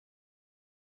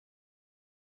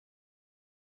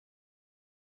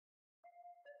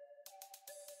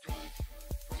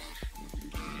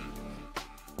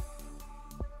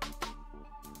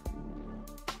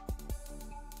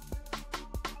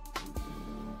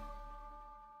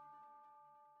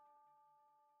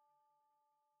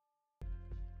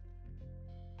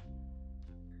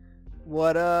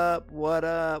What up? What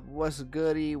up? What's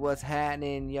goody? What's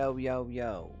happening? Yo, yo,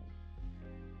 yo.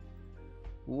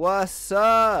 What's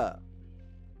up?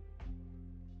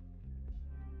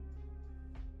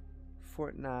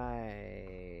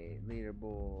 Fortnite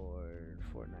leaderboard.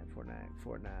 Fortnite.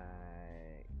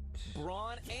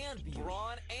 Braun and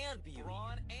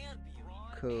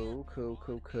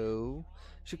Cool.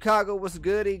 Chicago, what's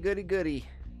goody? Goody.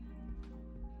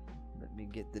 Let me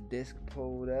get the disc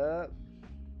pulled up.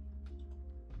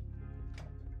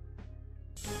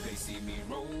 They see me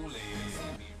rolling.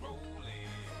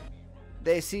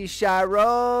 They see Shy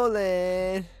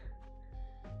rolling.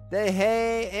 They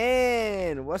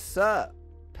hatin'. What's up,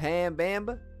 Pam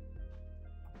Bamba?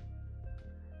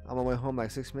 I'm on my way home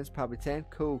like 6 minutes, probably 10.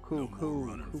 Cool.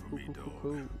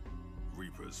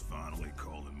 Reaper's finally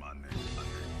calling my name.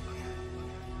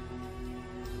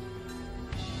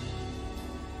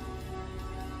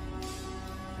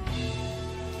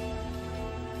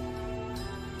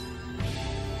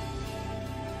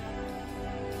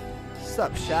 What's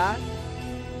up, Shy?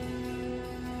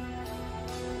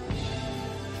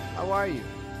 How are you?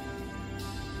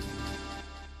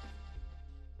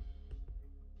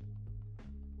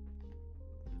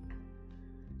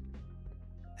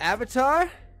 Avatar?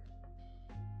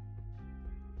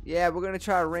 Yeah, we're gonna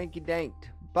try Ranky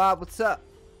Danked. Bob, what's up?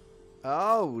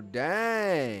 Oh,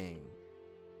 dang.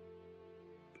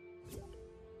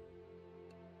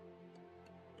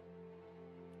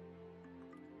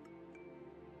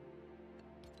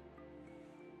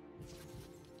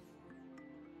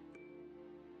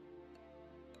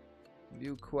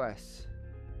 View quests.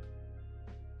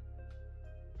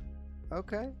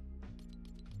 Okay.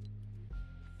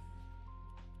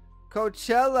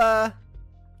 Coachella.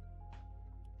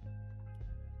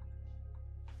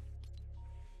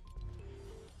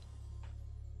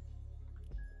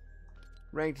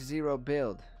 Ranked 0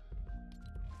 build.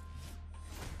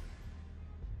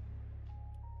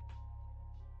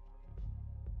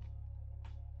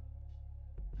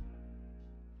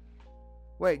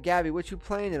 Wait, Gabby, what you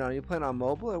playing it on? You playing on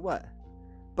mobile or what?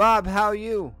 Bob, how are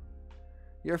you?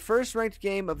 Your first ranked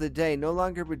game of the day no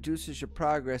longer reduces your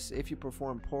progress if you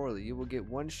perform poorly. You will get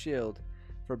 1 shield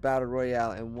for Battle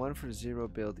Royale and 1 for 0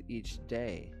 build each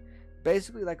day.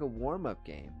 Basically like a warm-up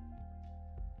game.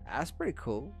 That's pretty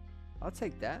cool. I'll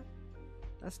take that.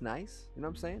 That's nice. You know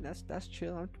what I'm saying? That's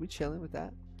chill. We chilling with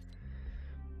that.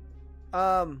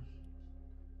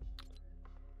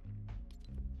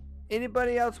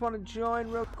 Anybody else want to join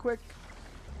real quick?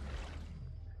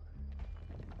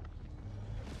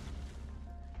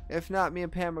 If not, me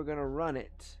and Pam are gonna run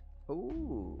it.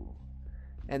 Ooh.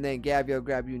 And then Gabby will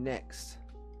grab you next.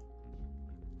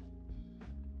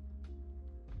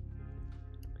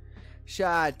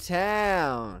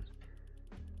 Chi-Town.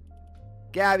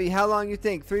 Gabby, how long you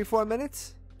think? 3-4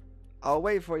 minutes? I'll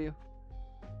wait for you.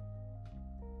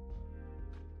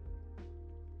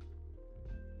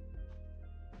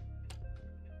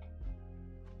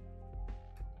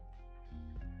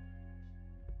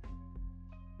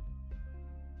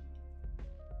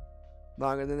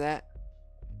 Longer than that?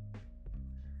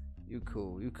 You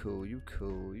cool. You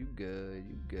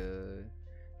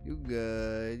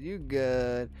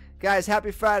good. Guys,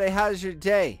 happy Friday. How's your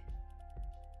day?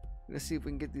 Let's see if we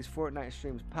can get these Fortnite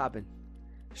streams popping.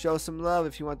 Show some love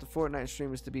if you want the Fortnite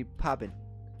streamers to be popping.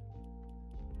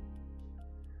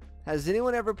 Has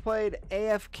anyone ever played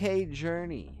AFK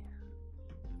Journey?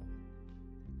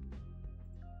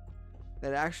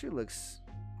 That actually looks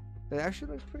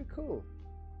pretty cool.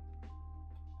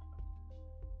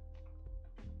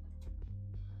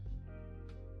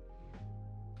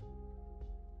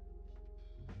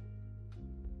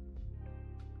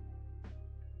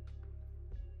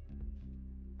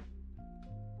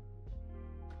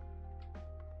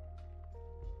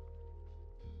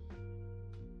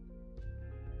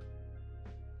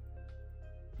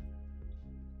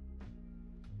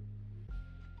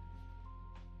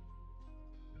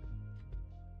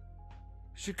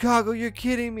 Chicago, you're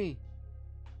kidding me.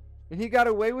 And he got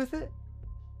away with it?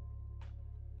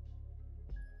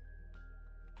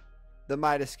 The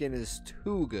Midas skin is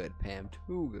too good, Pam.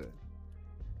 Too good.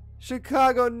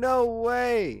 Chicago, no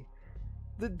way.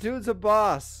 The dude's a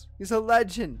boss. He's a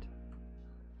legend.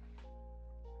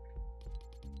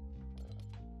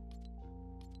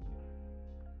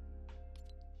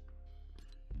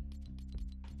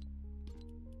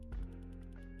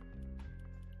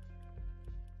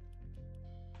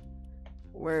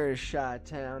 Where is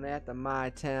Chi-Town at? The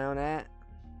My Town at?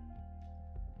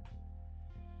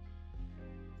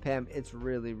 Pam, it's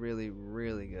really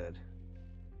good.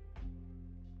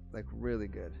 Like, really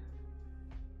good.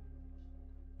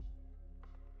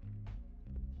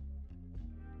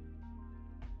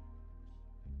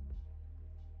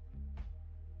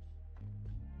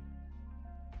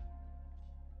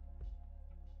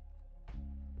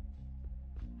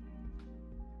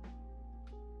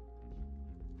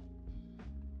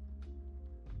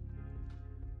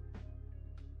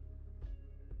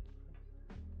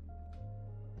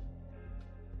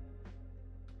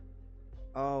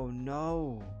 Oh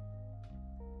no.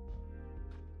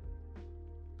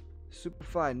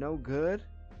 Superfly, no good.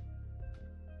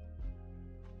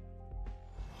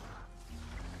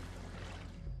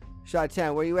 Shot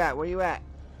 10, where you at? Where you at?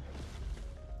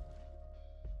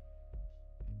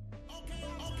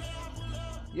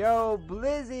 Yo,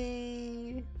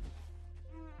 Blizzy!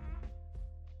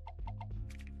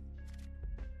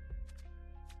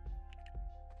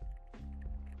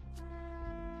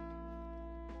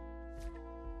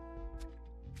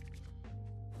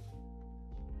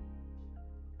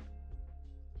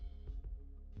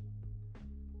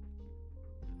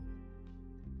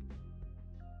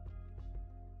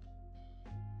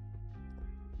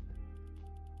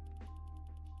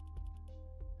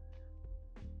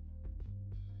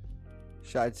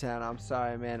 Chi-Town, I'm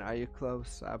sorry, man. Are you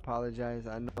close? I apologize.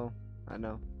 I know. I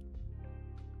know.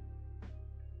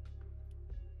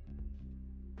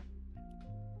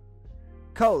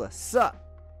 Cola, sup?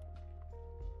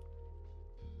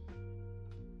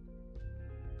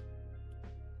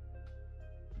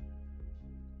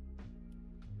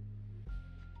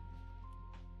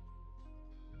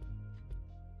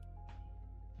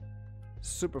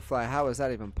 Superfly, how is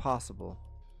that even possible?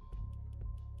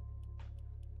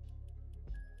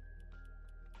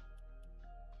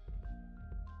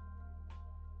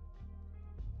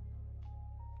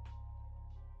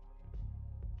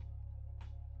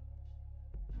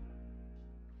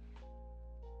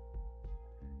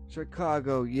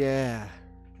 Chicago, yeah.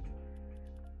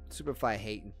 Superfly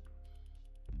hating.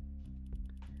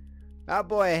 That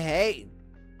boy hating.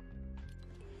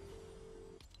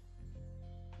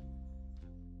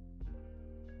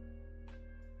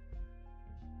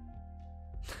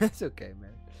 That's okay,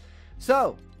 man.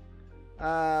 So,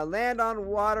 land on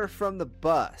water from the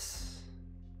bus.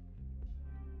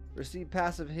 Receive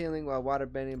passive healing while water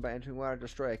bending by entering water.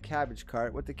 Destroy a cabbage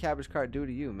cart. What did the cabbage cart do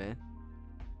to you, man?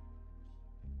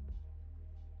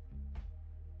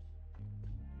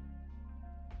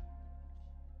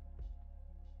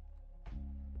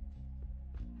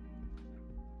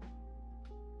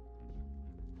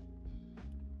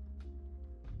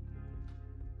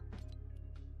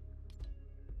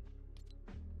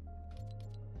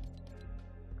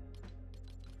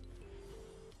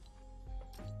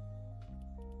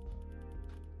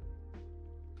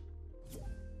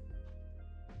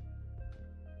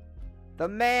 The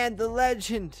man, the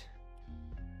legend.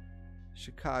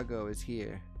 Chicago is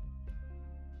here.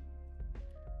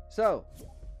 So,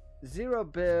 0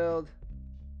 build.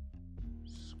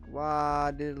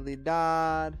 Squad diddly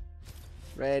dod.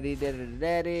 Ready, diddly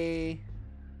ready.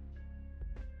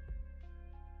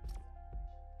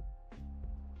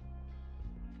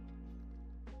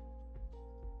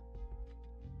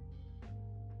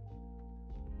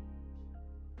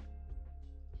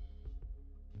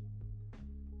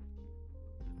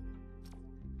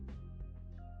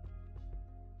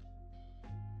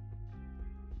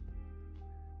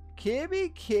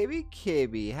 Kibby, Kibby,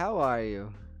 Kibby, how are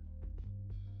you?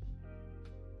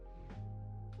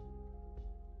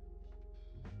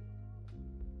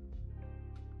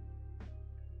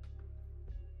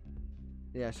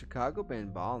 Yeah, Chicago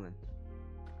been balling.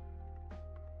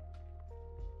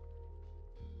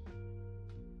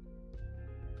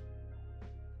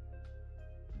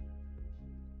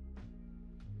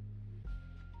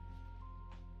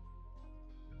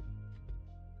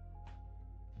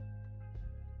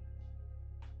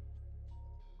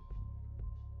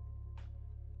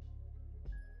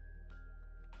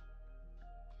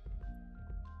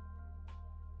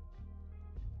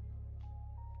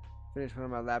 Finished one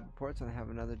of my lab reports and I have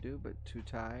another due, but too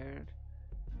tired.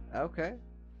 Okay.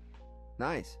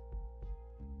 Nice.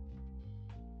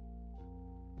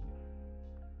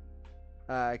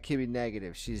 Kibby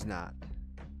negative. She's not.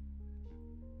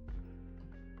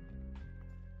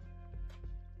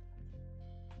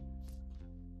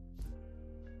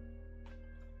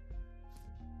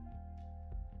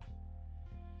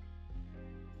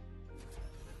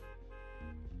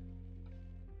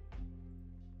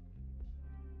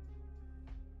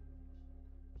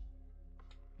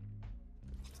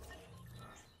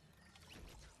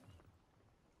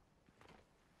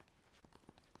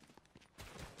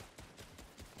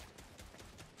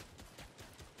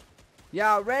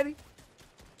 Y'all ready?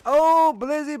 Oh,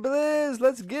 Blizzy Blizz,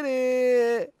 let's get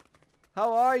it.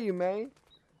 How are you, man?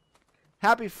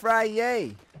 Happy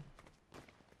Friday.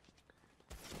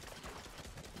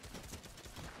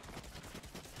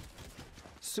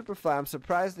 Superfly, I'm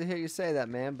surprised to hear you say that,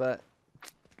 man, but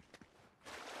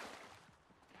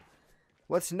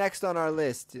what's next on our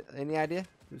list? Any idea?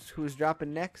 Who's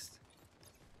dropping next?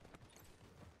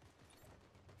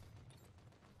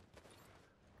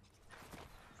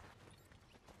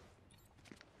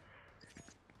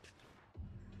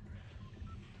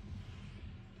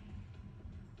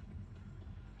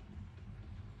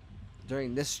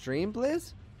 During this stream,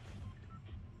 Blizz?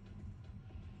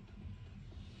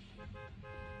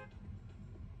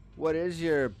 What is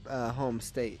your home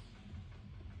state?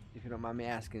 If you don't mind me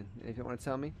asking. If you want to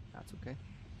tell me, that's okay.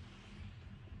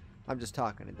 I'm just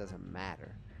talking. It doesn't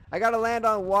matter. I gotta land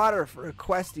on water for a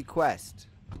questy quest.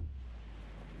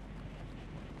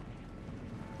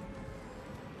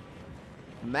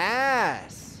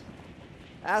 Mass.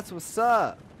 That's what's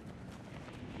up.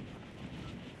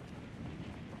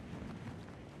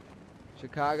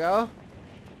 Chicago.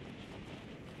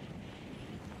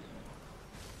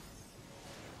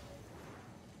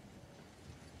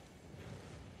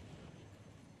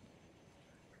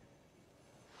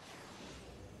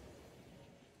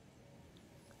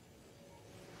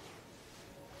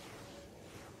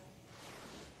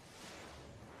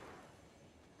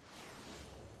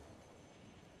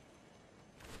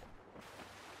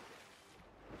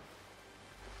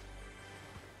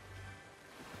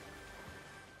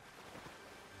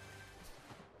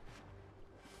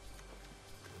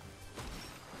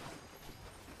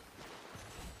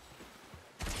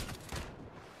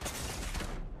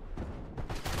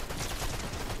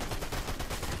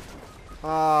 Oh,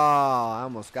 I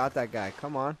almost got that guy.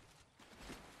 Come on.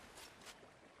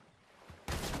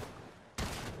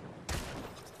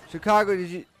 Chicago,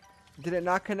 did it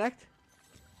not connect?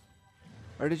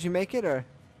 Or did you make it, or?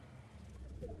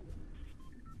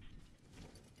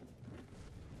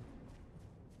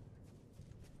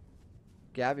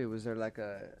 Gabby, was there like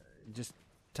a just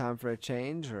time for a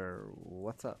change, or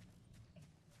what's up?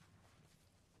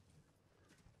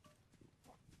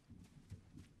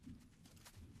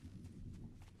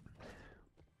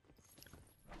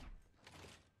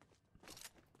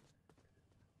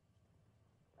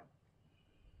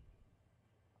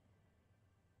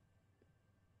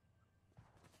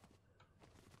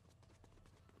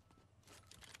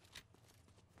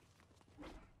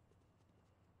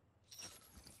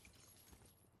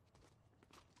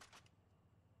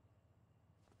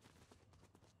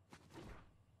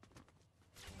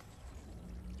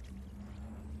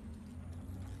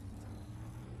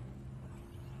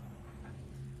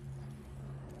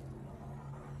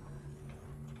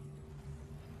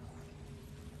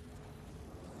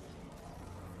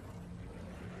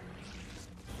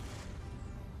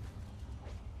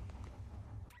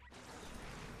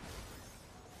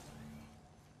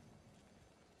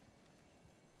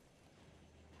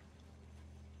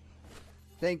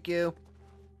 Thank you.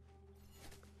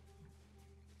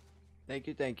 Thank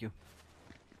you, thank you.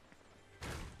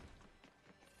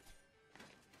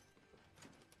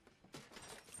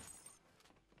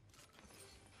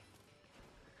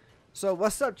 So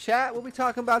what's up, chat? What we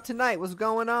talking about tonight? What's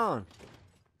going on?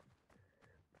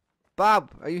 Bob,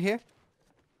 are you here?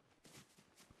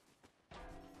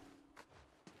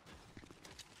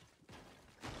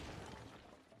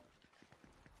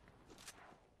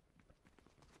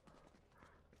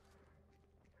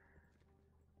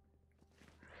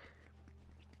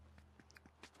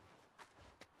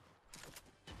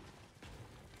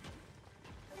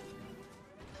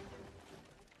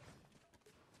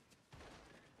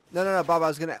 No, Bob. I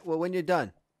was gonna. Well, when you're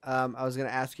done, I was gonna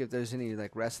ask you if there's any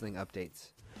like wrestling updates,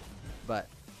 but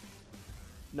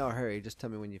no hurry. Just tell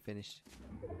me when you finished.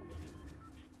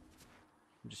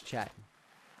 I'm just chatting.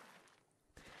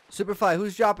 Superfly,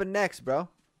 who's dropping next, bro?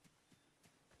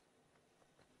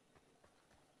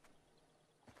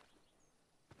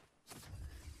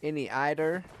 Any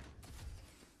either?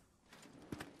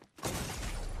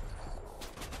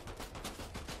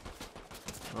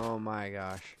 Oh my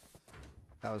gosh.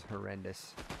 That was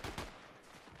horrendous.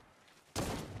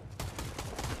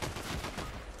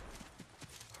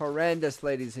 Horrendous,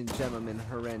 ladies and gentlemen.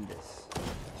 Horrendous.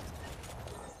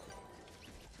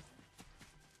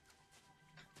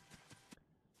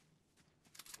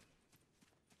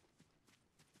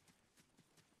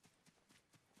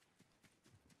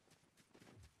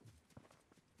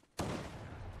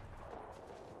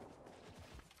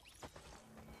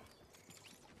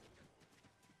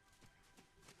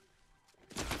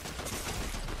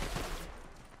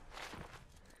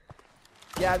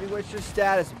 Gabby, what's your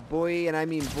status, boy? And I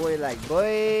mean boy like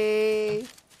boy.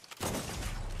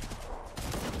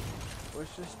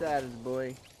 What's your status,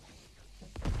 boy?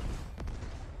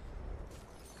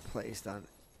 Placed on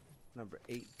number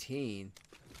 18.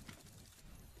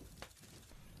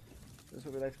 That's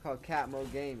what we like to call cat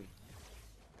mode gaming.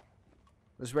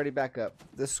 Let's ready back up.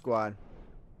 This squad.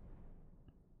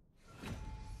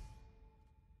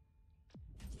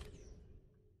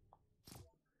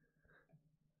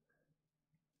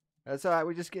 That's alright,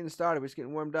 we're just getting started. We're just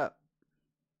getting warmed up.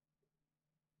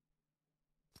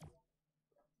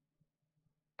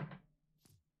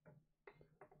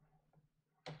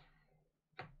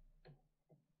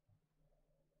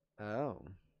 Oh.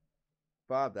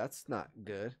 Bob, that's not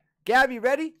good. Gabby,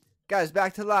 ready? Guys,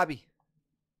 back to lobby.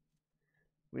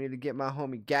 We need to get my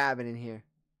homie Gavin in here.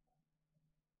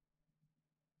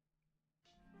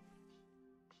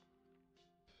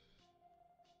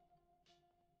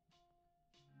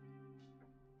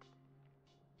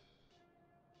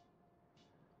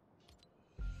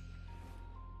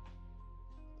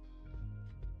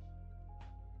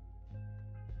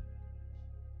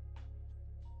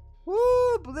 Woo!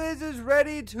 Blizz is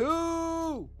ready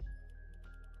too!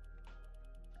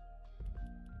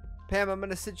 Pam, I'm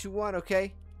gonna sit you one,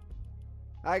 okay?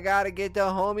 I gotta get the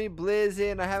homie Blizz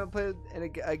in. I haven't played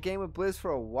in a game with Blizz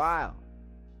for a while.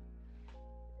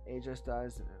 AJ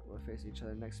Styles, we'll face each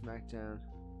other next SmackDown.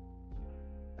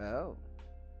 Oh.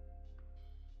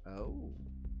 Oh.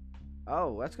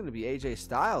 Oh, that's gonna be AJ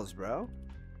Styles, bro.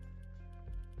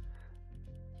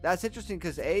 That's interesting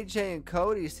because AJ and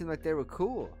Cody seemed like they were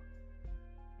cool.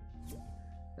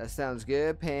 That sounds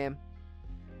good, Pam.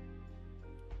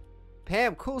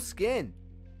 Pam, cool skin.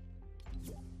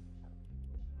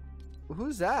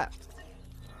 Who's that?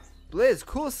 Blizz,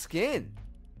 cool skin.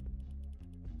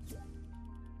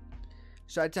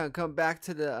 Chi-Town, come back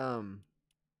to the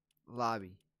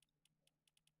lobby.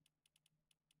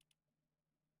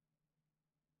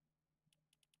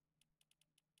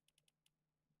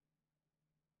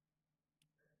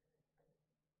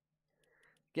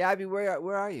 Gabby,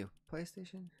 where are you?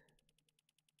 PlayStation?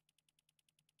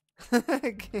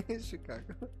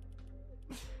 Chicago.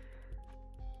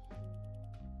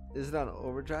 Is it on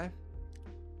overdrive?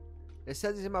 It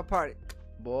says he's in my party.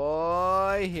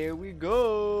 Boy, here we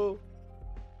go.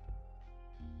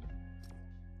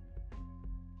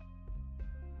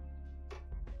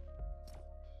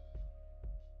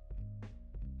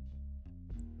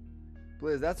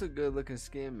 Blizz, that's a good looking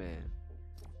skin, man.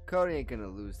 Cody ain't gonna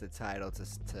lose the title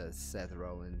to Seth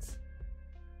Rollins.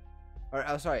 Or,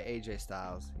 oh, sorry, AJ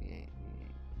Styles. He ain't.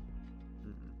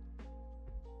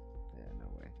 Yeah, no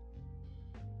way.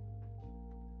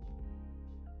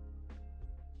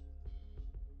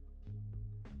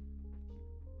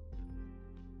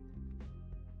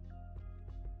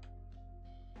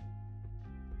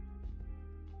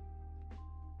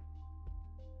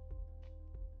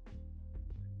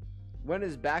 When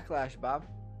is Backlash, Bob?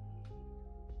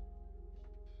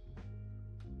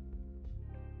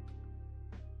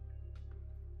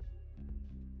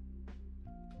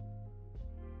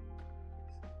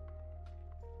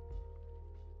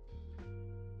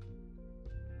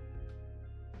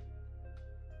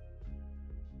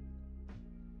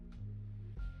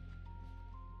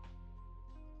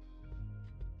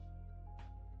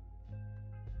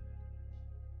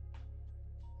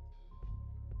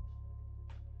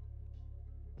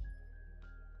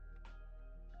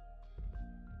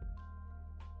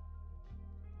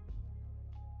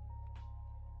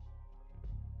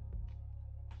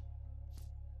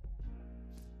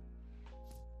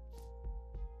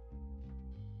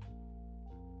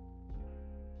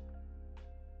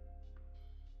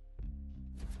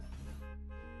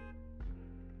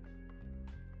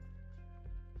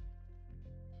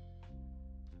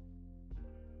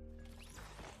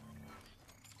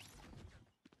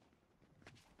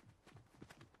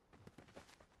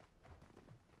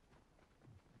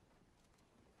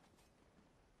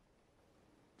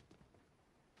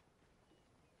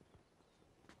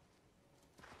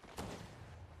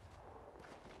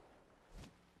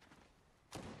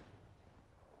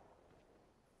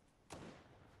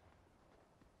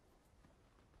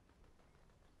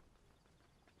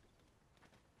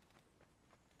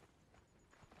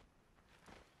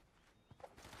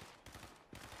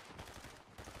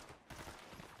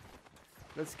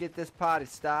 Let's get this party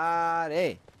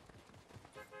started.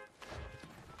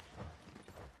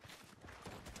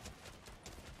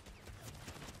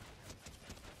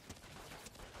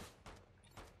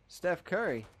 Steph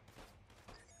Curry.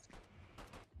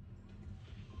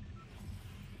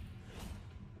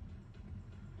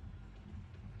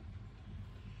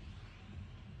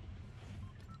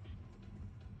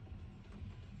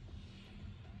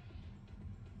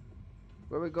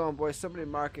 Where we going, boys? Somebody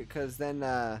mark it, because then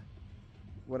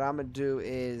what I'm going to do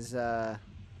is land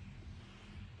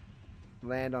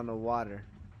on the water.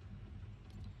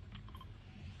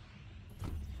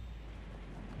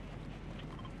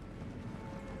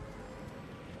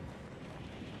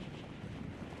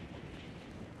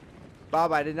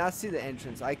 Bob, I did not see the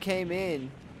entrance. I came in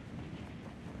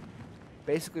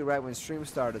basically right when stream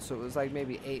started, so it was like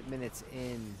maybe 8 minutes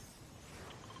in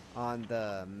on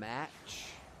the match.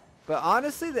 But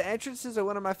honestly, the entrances are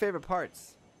one of my favorite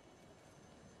parts.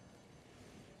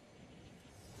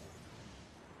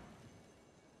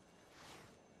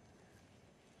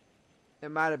 It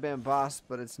might have been boss,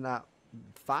 but it's not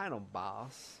final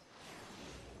boss.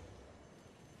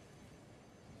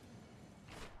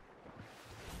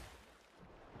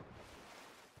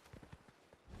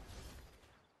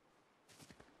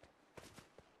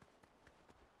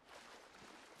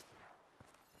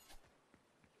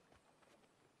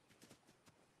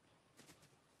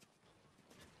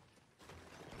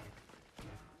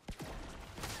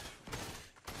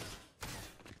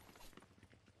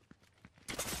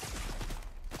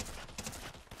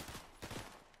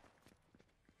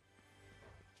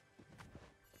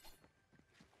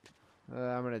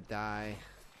 I'm gonna die.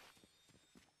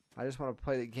 I just want to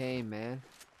play the game, man.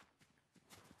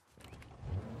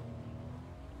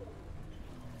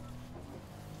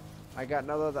 I got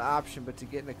no other option but to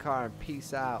get in the car and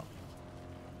peace out.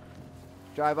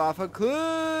 Drive off a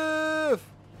cliff!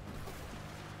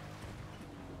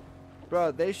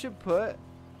 Bro, they should put,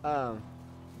 something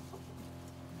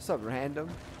random.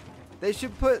 They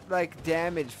should put, like,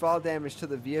 fall damage to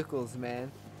the vehicles,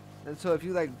 man. And so if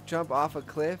you, like, jump off a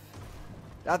cliff,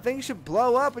 that thing should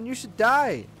blow up and you should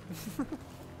die.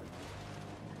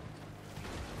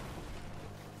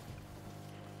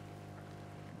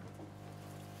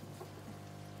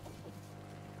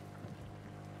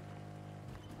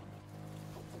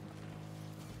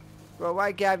 Bro,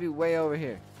 why Gabby way over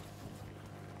here?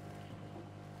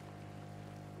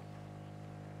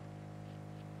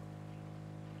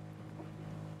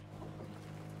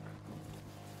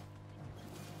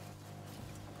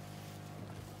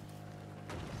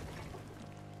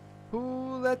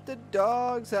 Who let the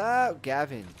dogs out?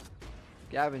 Gavin.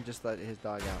 Gavin just let his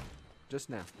dog out. Just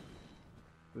now.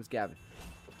 It was Gavin.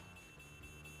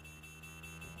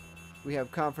 We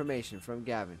have confirmation from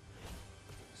Gavin.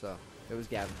 So, it was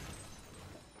Gavin.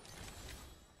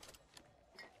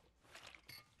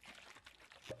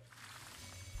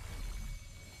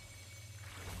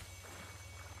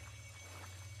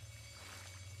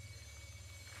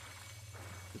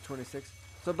 The 26th.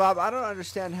 So, Bob, I don't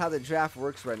understand how the draft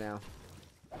works right now.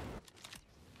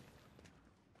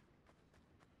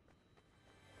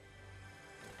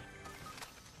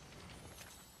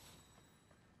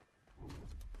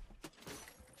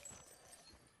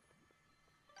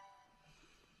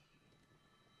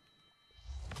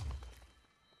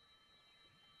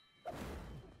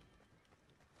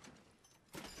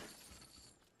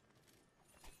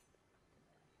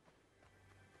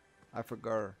 I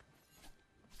forgot.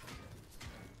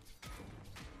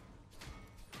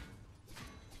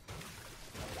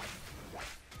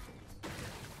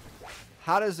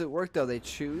 How does it work though? They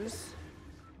choose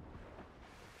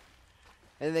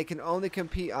and they can only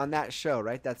compete on that show,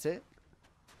 right? That's it?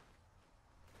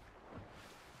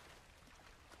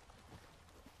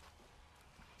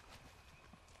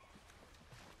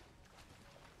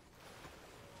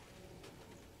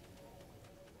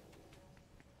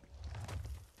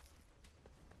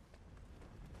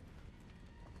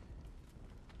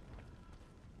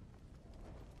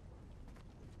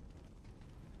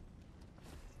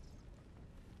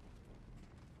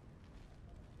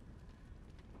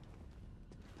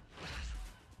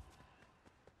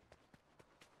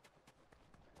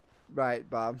 Right,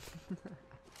 Bob.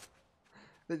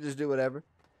 They just do whatever.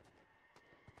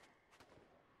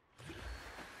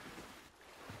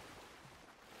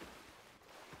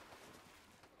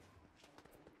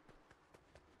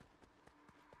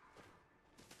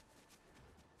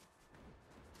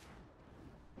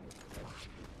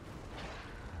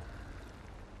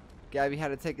 Gabby had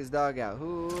to take his dog out.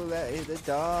 Who let the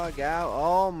dog out?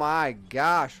 Oh my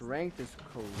gosh, ranked is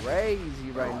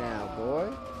crazy right now,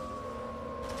 boy.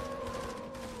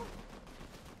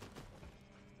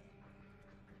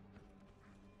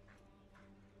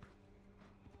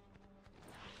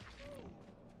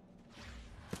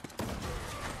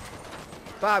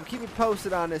 Bob, keep me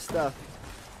posted on this stuff.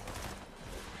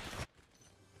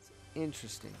 It's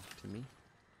interesting to me.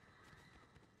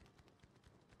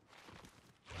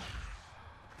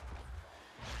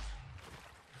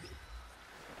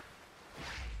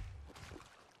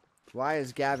 Why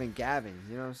is Gavin Gavin?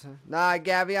 You know what I'm saying? Nah,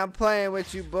 Gabby, I'm playing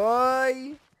with you,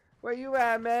 boy. Where you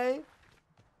at, man?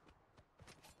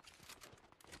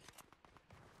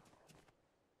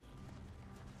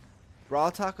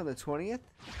 Brawl Talk on the 20th?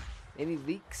 Any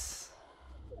leaks?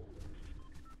 I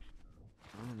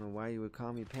don't know why you would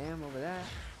call me Pam over that.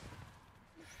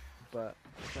 But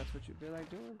if that's what you feel like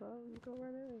doing, bro, you go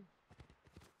right in.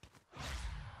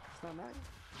 It's not nice.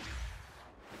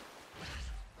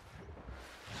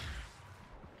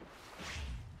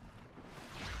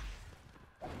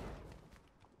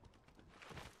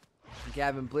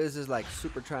 Gavin, Blizz is like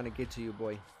super trying to get to you,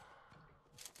 boy.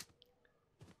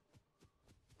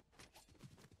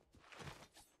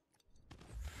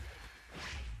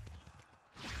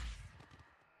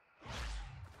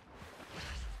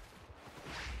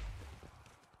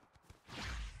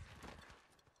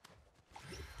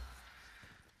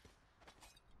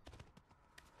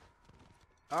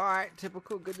 Alright,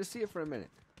 typical. Good to see you for a minute.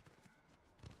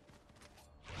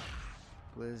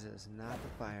 Blizz is not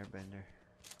the firebender.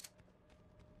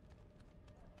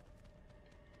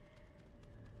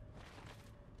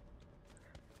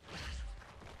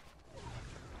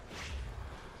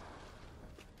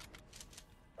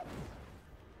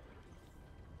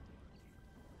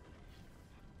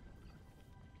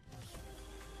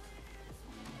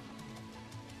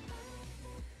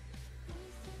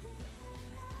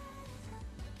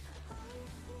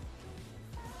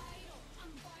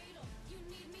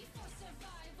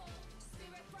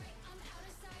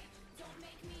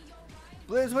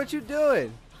 Blizz, what you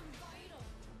doing?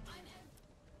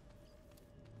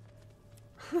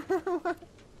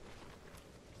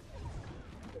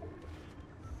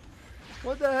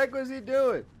 What the heck was he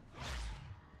doing?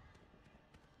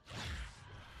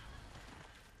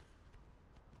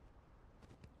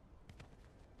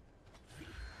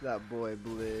 That boy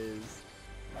Blizz.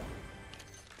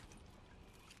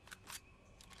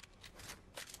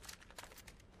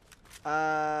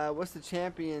 What's the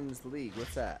Champions League?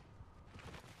 What's that?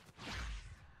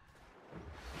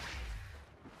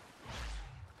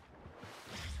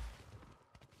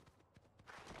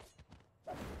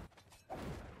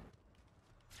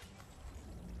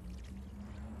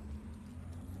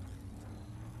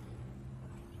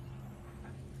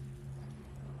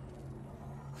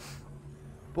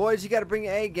 Boys, you gotta bring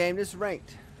your A game. This is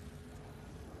ranked.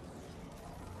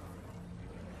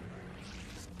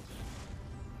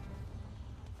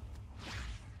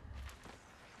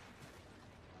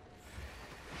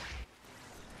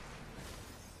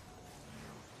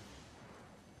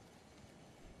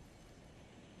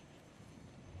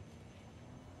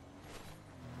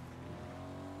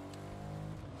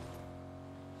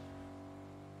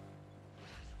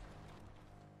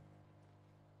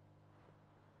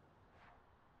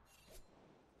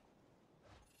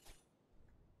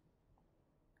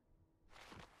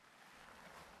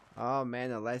 Oh man,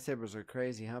 the lightsabers are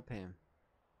crazy, huh, Pam?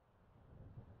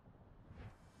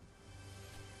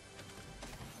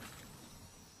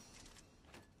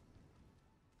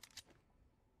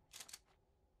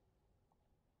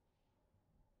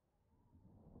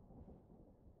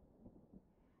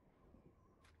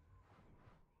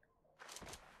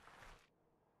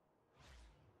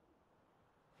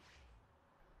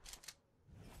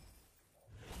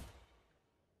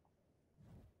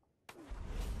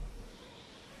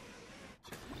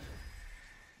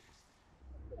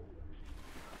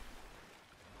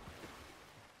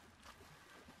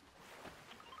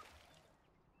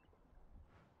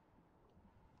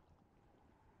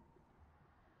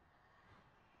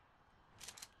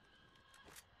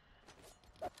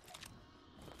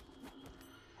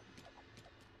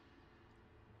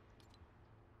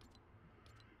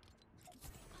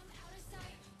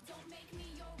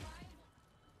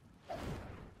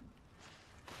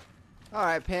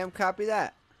 Alright, Pam, copy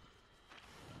that.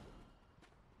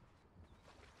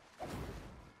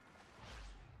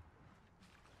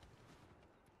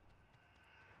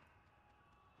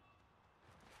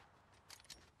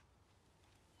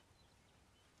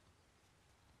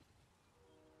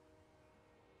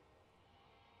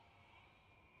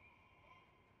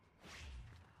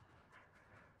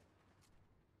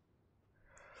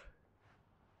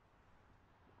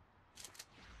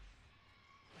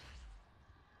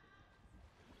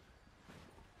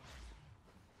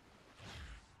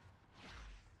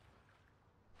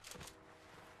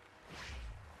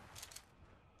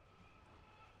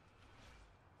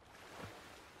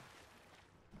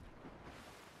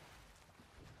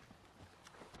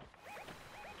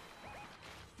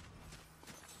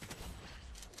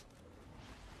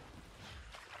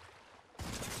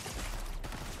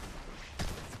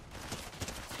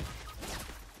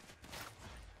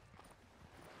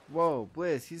 Whoa,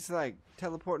 Blizz, he's like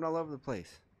teleporting all over the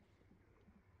place.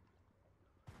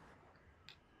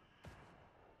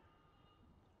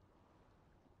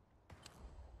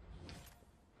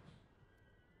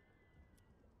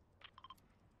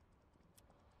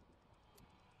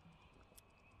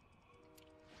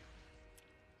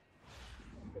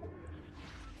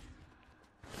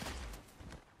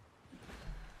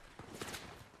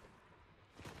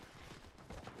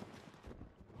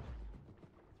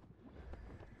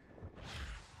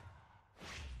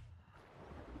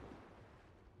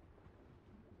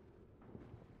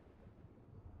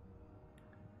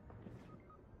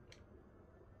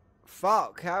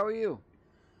 Falk, how are you?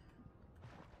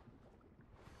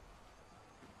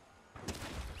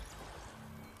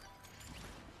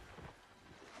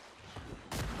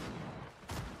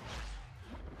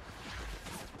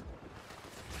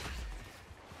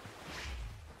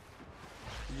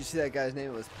 Did you see that guy's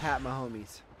name? It was Pat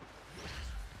Mahomes.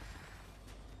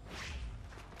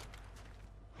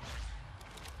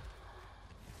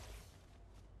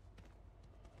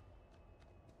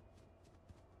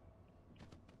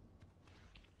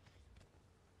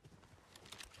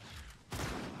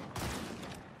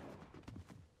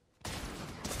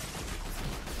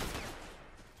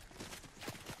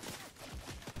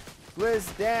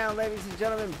 Blizz down, ladies and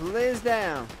gentlemen. Blizz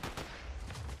down.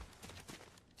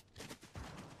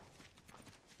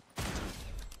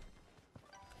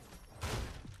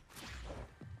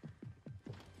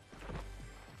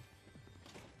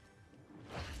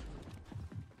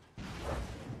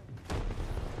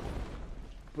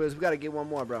 Blizz, we gotta get one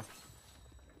more, bro.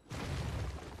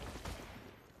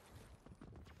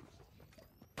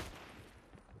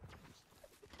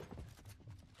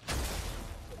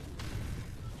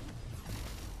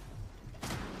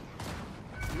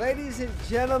 Ladies and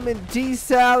gentlemen,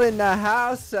 D-Sal in the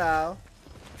house, Sal.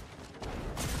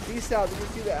 D-Sal, did you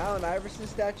see the Allen Iverson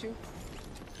statue?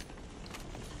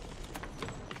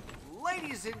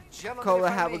 Ladies and gentlemen, Cola,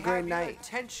 if I have may a great have your night.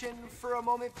 attention for a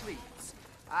moment, please.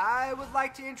 I would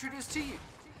like to introduce to you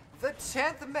the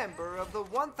 10th member of the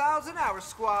 1,000 Hour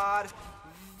Squad,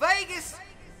 Vegas.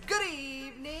 Good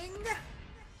evening.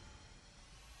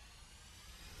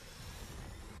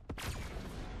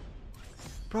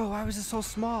 Bro, why was it so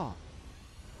small?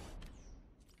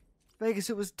 Vegas,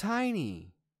 it was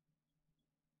tiny.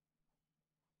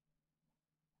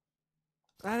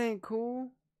 That ain't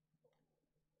cool.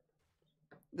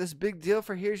 This big deal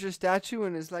for here's your statue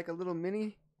and it's like a little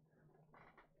mini.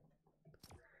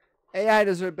 AI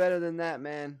deserve better than that,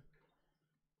 man.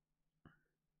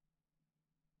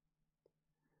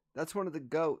 That's one of the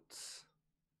goats.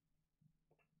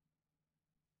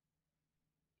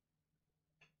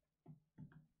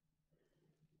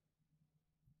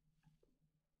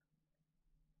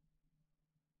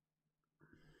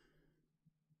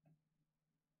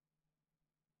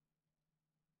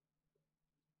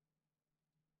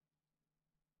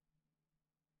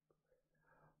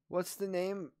 What's the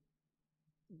name?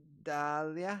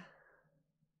 Dahlia?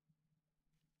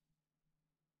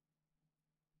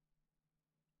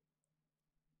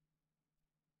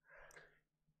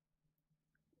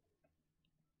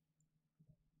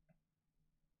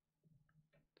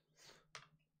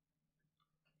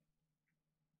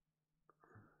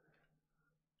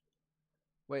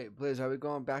 Wait, Blizz, are we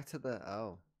going back to the...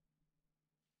 Oh.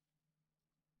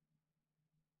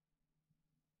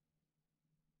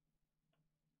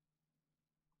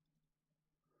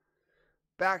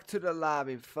 Back to the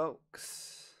lobby,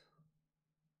 folks.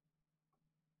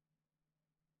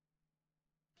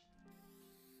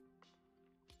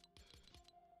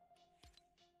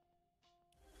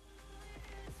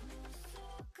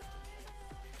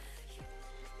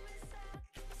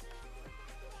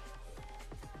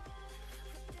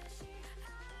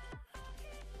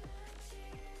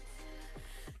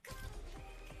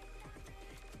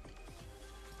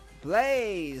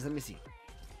 Blaze, let me see.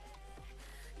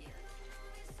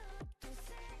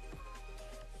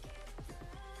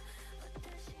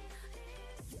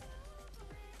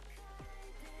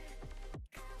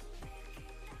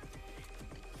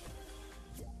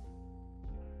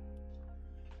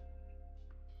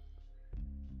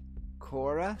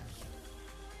 Cora.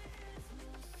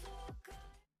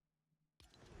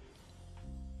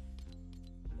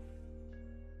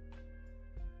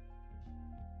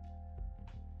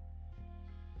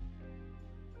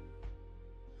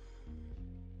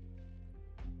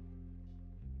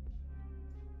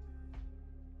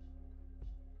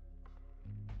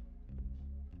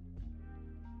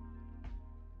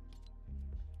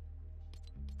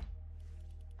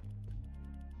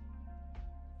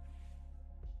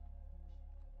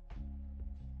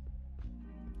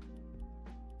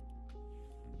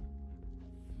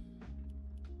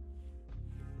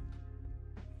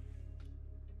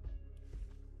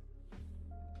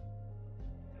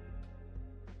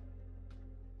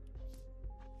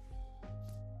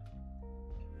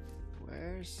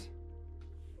 Where's...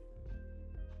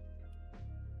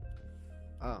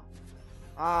 Oh.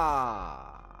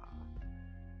 Ah.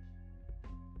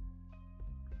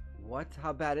 What?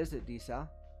 How bad is it, D-Sal?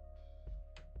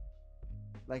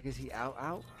 Like, is he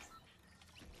out?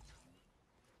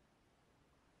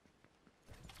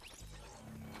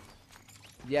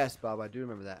 Yes, Bob, I do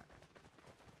remember that.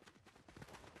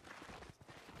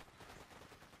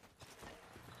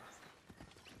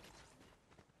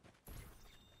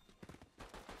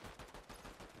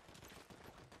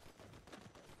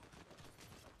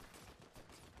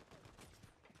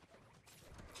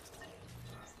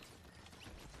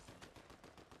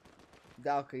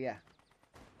 Dalka, yeah.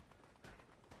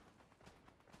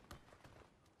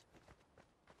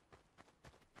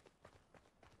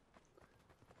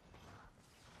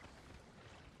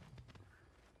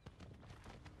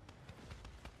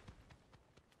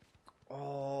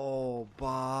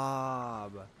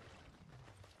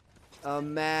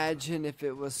 imagine if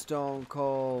it was Stone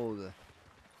Cold.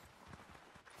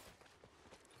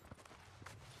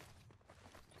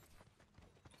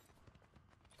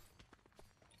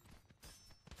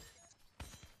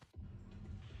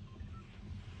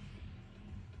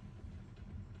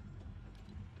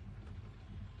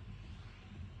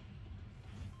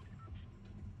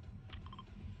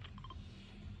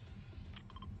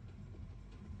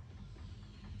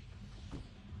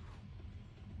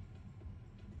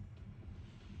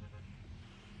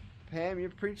 Pam, you're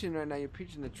preaching right now. You're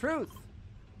preaching the truth.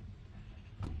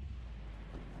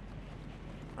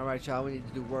 Alright, y'all. We need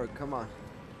to do work. Come on.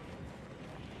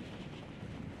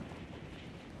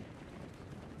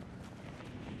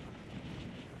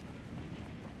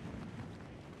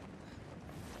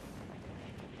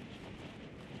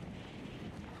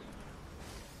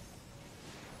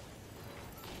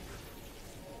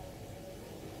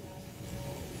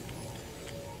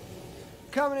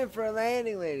 Coming in for a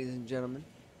landing, ladies and gentlemen.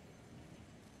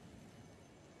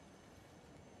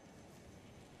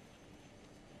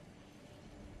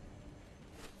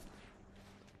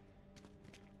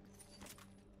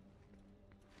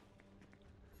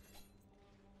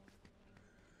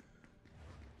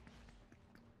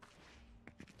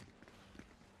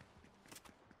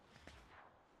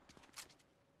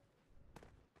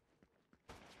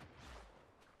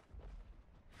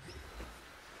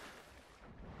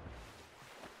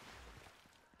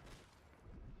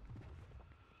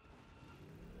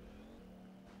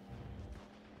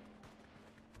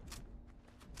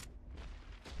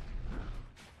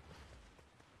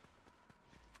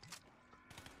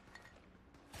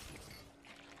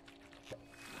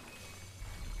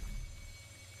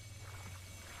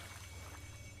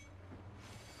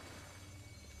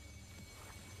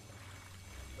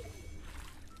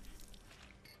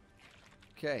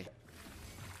 Okay.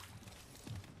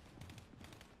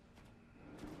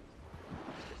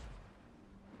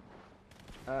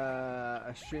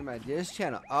 A stream ideas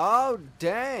channel. Oh,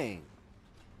 dang.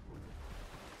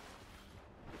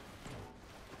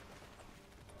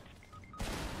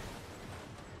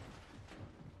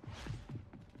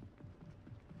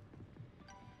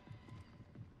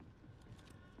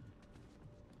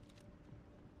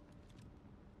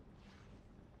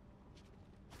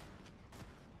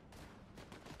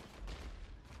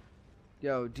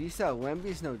 Yo, D-Cell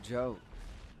Wemby's no joke.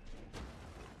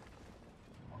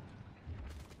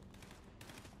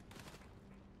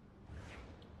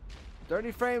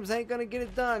 "30 frames ain't gonna get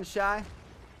it done, Shy."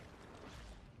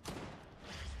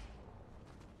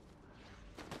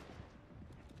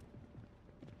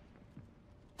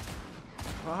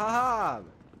 Ha ha ha.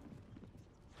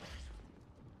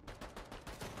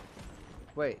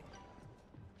 Wait.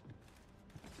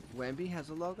 Wemby has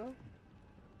a logo?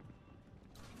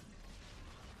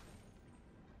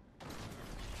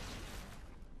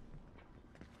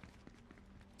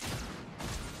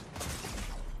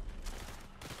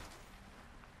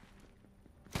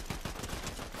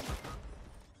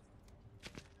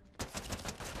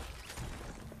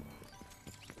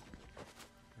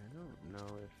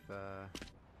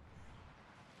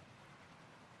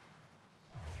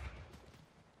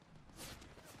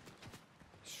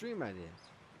 Stream ideas.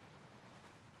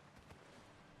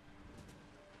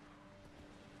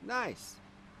 Nice.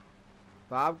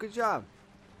 Bob, good job.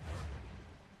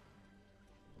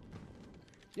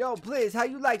 Yo, please, how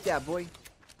you like that, boy?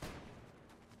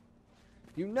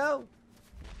 You know?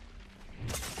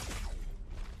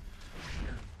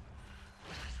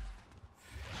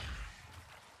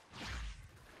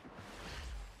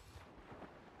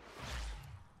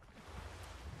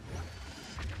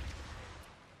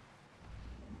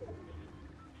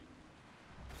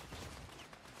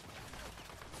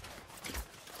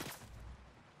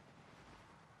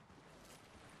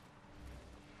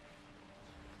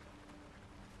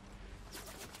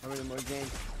 How many more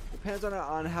games? Depends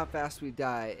on how fast we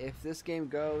die. If this game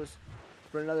goes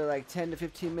for another like 10 to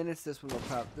 15 minutes, this one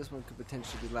could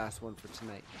potentially be the last one for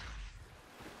tonight.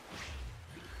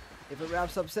 If it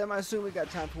wraps up semi soon, we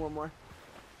got time for one more.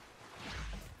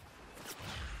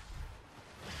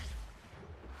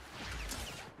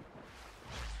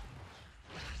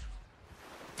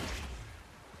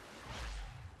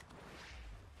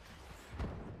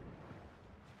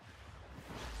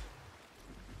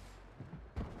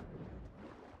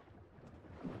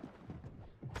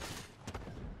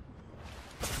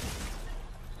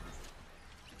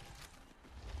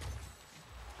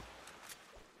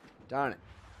 Darn it.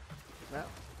 Well,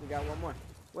 we got one more.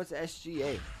 What's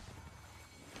SGA?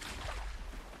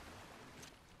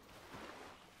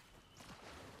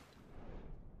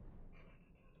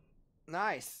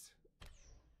 Nice.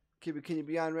 Kibby, can you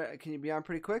be on? Can you be on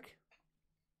pretty quick?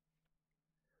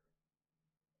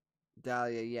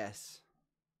 Dahlia, yes.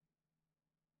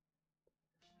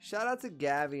 Shout out to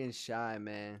Gabby and Shy,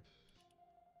 man.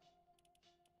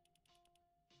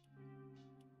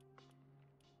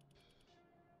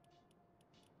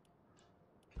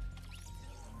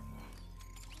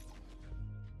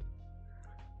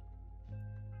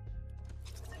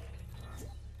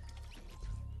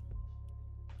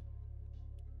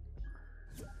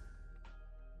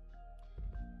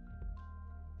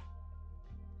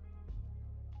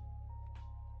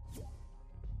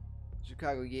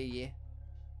 Chicago, yeah, yeah.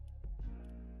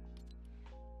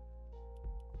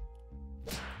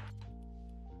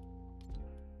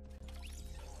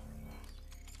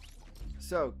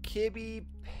 So, Kibby,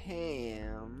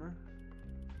 Pam,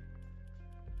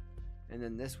 and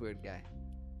then this weird guy.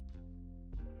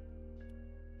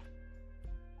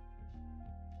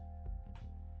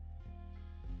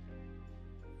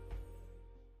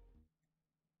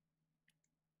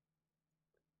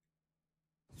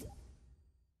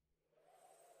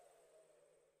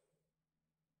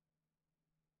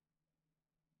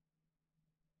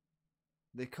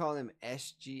 They call him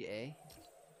SGA.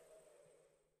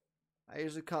 I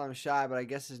usually call him Shy, but I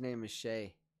guess his name is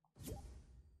Shay.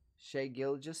 Shay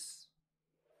Gilgis.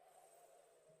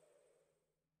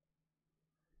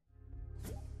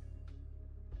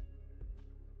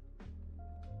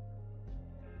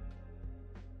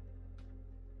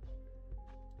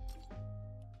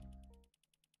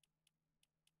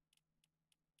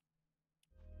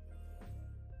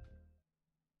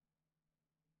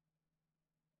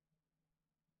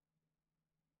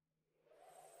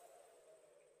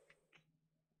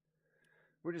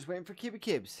 We're just waiting for Kibby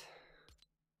Kibs.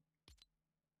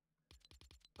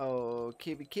 Oh,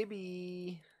 Kibby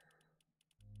Kibby.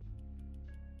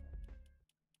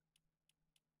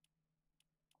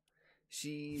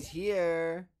 She's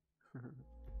here.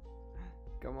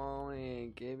 Come on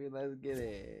in, Kibby. Let's get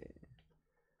it.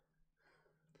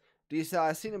 D-Sal,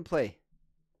 I seen him play.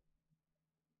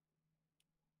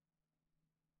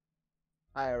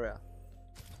 IRL.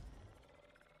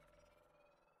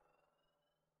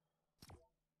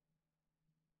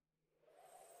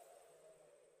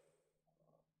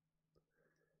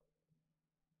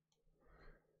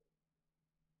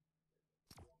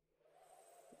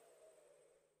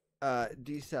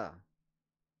 D-Sal.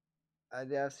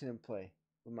 I've seen him play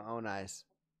with my own eyes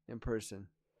in person.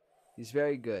 He's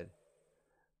very good,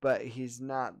 but he's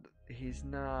not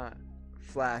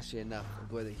flashy enough of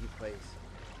the way that he plays.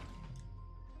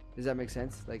 Does that make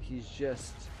sense? Like he's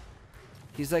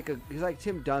like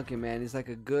Tim Duncan, man. He's like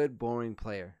a good, boring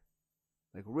player.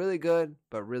 Like really good,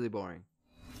 but really boring.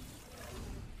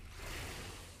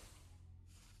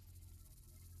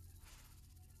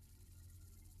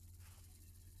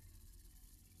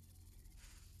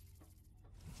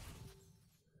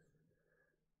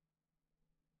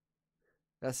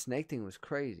 That snake thing was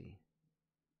crazy.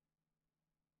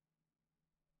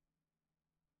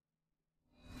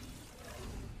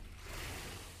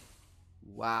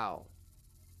 Wow.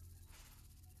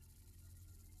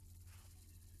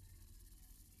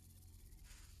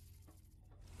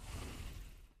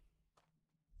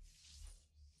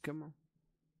 Come on.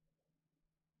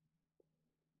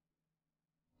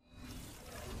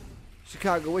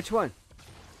 Chicago, which one?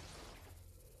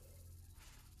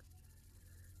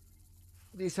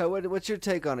 Lisa, what's your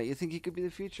take on it? You think he could be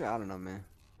the future? I don't know, man.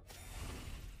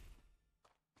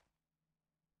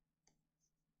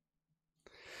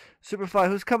 Superfly,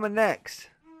 who's coming next?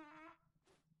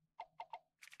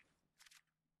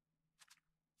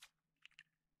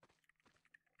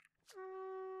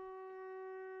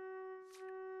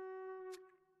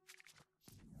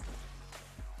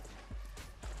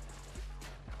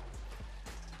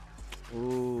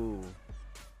 Ooh,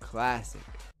 classic.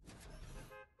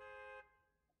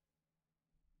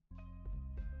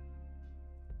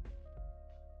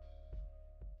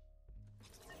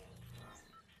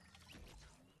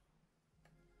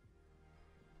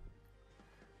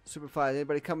 Superfly,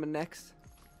 anybody coming next?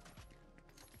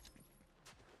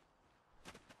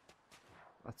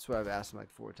 I swear I've asked him like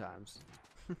 4 times.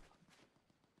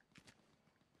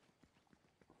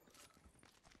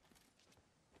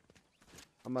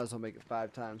 I might as well make it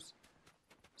 5 times.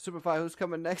 Superfly, who's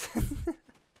coming next?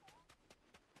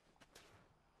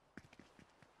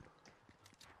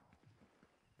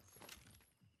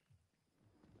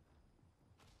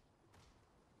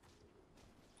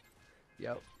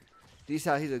 Yep.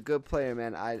 D-Sal, he's a good player,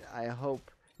 man. I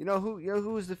hope. You know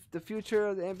who's the future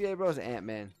of the NBA, bro? Is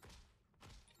Ant-Man.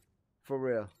 For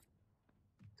real.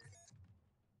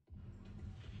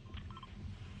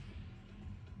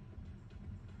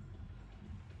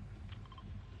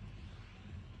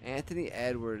 Anthony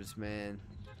Edwards, man.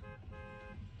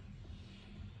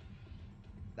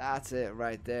 That's it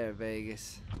right there,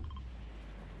 Vegas.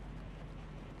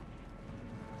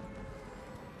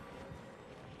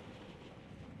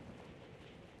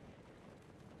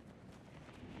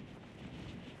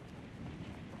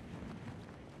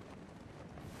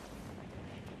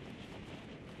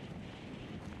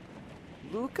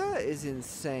 Luka is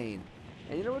insane.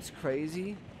 And you know what's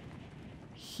crazy?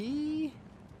 He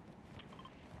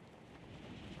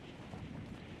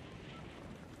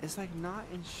is like not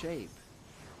in shape.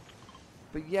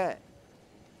 But yet,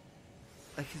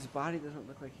 like his body doesn't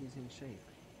look like he's in shape.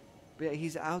 But yet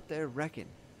he's out there wrecking.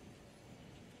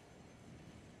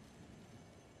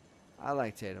 I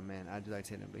like Tatum, man. I do like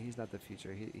Tatum, but he's not the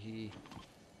future.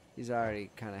 He's already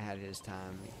kind of had his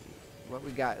time. What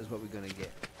we got is what we're gonna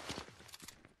get.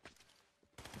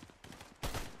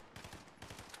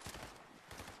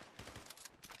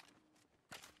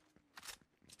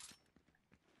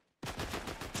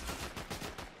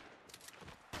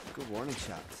 Good warning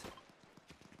shots.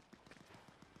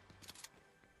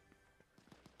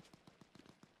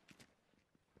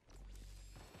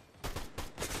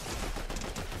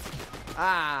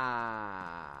 Ah.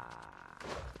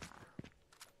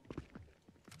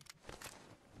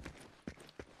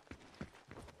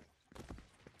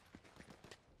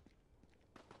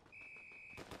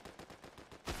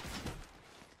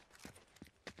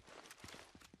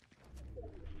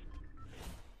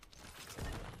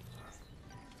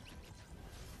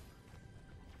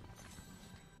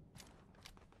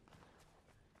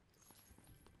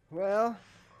 Well,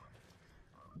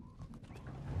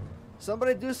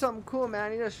 somebody do something cool, man.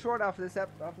 I need a short off of this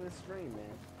stream,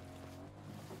 man.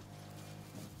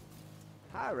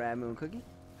 Hi, Rad Moon Cookie.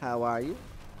 How are you?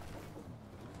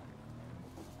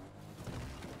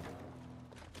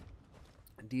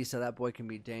 D-so that boy can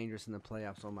be dangerous in the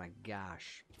playoffs. Oh my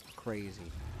gosh,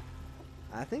 crazy.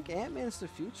 I think Ant-Man's the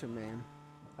future, man.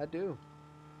 I do.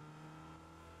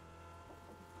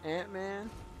 Ant-Man.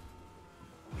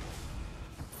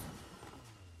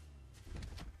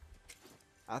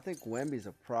 I think Wemby's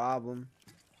a problem.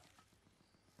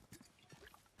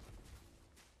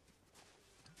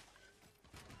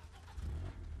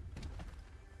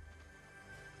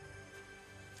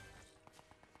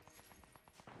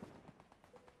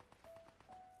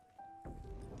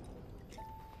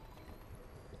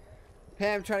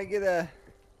 Pam trying to get a...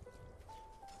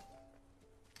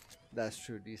 That's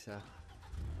true, Disa.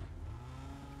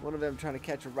 One of them trying to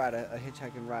catch a ride, a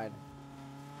hitchhiking ride.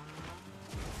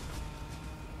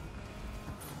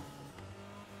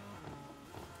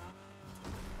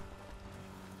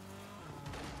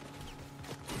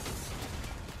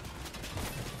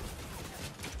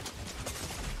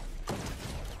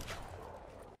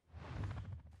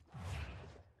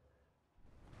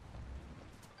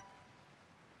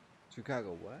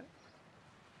 Chicago what?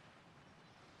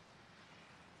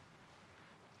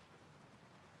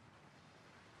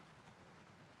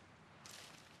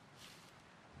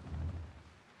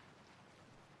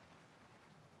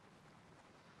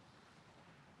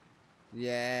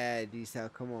 Yeah, D-Sal,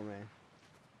 come on, man.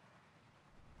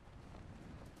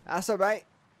 That's alright.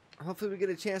 Hopefully we get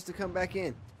a chance to come back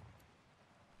in.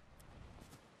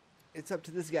 It's up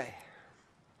to this guy.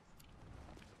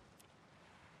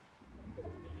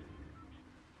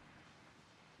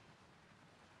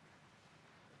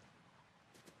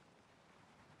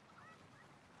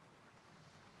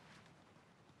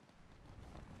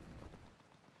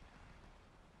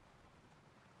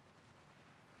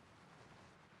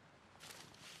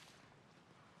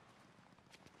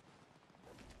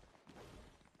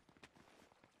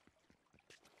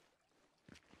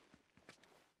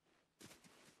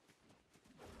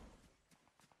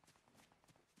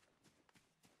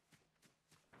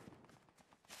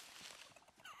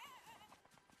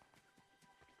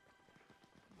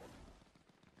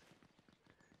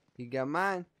 You got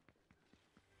mine.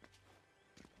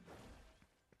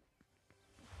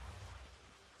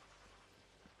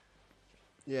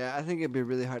 Yeah, I think it'd be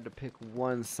really hard to pick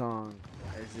one song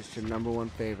as just your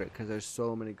 #1 favorite because there's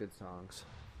so many good songs.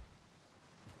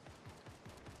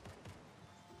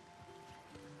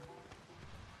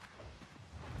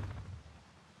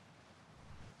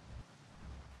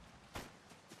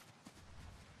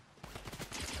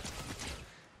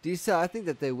 D-Cell, I think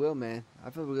that they will, man. I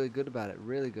feel really good about it.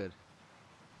 Really good.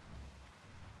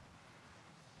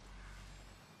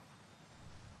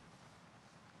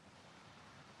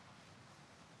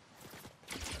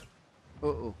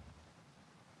 Uh-oh.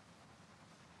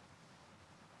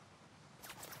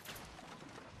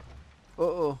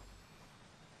 Uh-oh.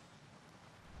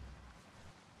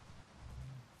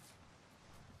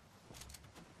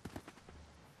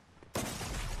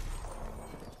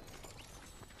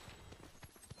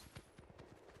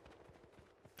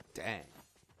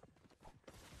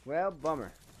 Well,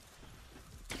 bummer.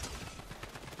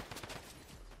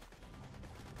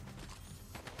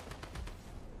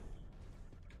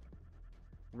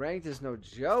 Ranked is no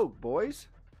joke, boys.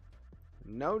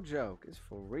 No joke. It's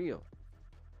for real.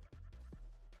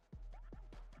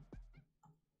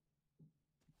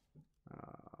 Oh,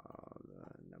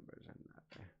 the numbers are not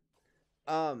there.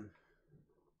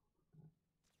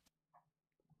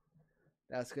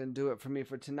 That's gonna do it for me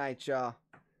for tonight, y'all.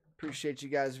 Appreciate you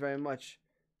guys very much.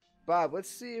 Bob, let's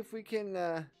see if we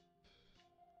can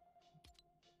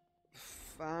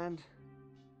find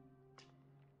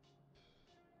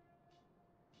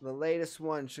the latest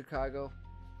one, Chicago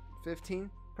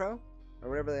 15 Pro or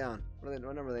whatever they on. What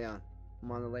number are they on?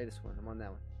 I'm on the latest one. I'm on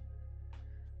that one.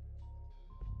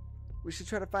 We should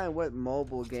try to find what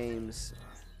mobile games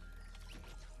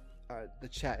the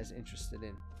chat is interested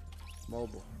in.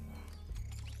 Mobile.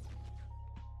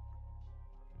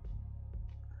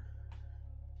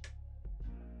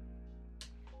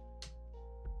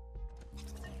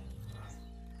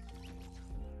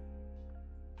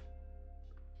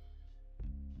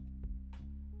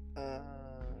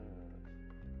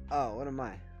 Oh, what am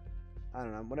I? I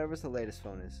don't know. Whatever the latest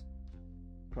phone is.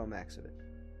 Pro Max of it.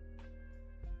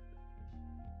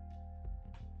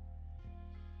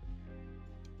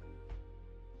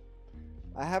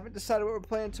 I haven't decided what we're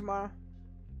playing tomorrow.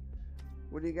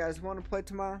 What do you guys want to play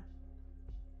tomorrow?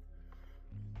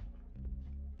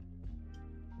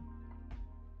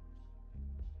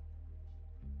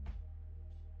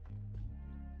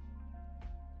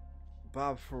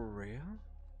 Bob, for real?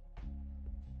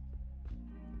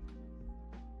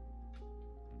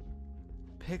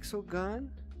 Pixel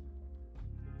gun?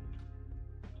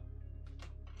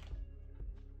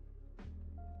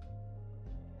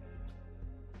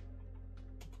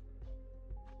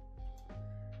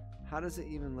 How does it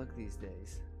even look these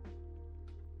days?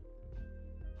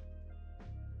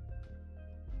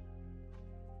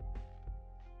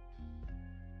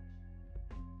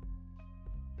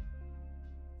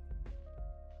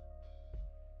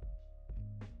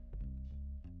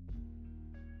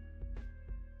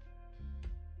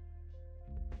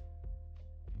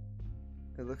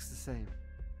 It looks the same.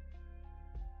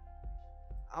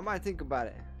 I might think about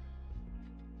it.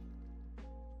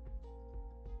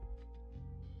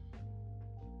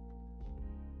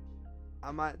 I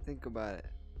might think about it.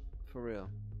 For real.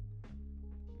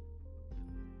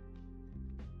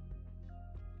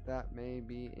 That may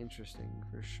be interesting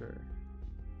for sure.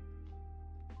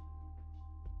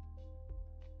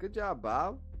 Good job,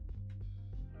 Bob.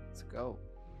 Let's go.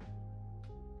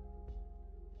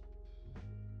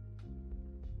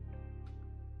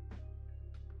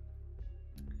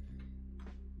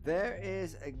 There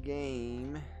is a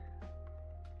game.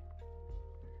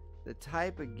 The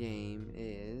type of game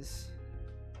is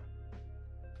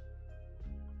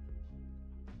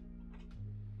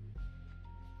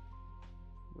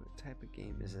what type of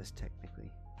game is this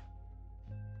technically?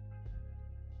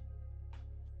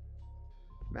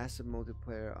 Massive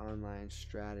multiplayer online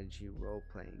strategy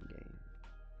role-playing game.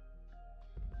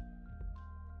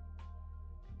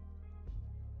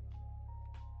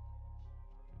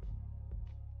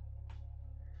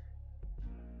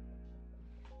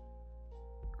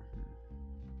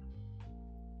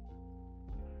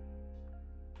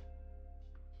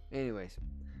 Anyways,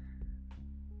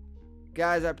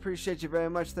 guys, I appreciate you very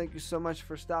much. Thank you so much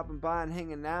for stopping by and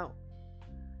hanging out.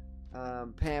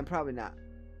 Pam, probably not.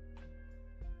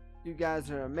 You guys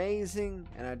are amazing,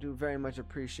 and I do very much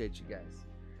appreciate you guys.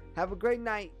 Have a great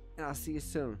night, and I'll see you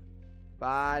soon.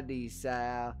 Bye,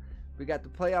 D-Sal. We got the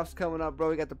playoffs coming up, bro.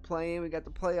 We got the play-in. We got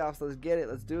the playoffs. Let's get it.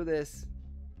 Let's do this.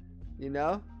 You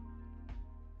know?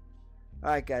 All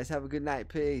right, guys. Have a good night.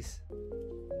 Peace.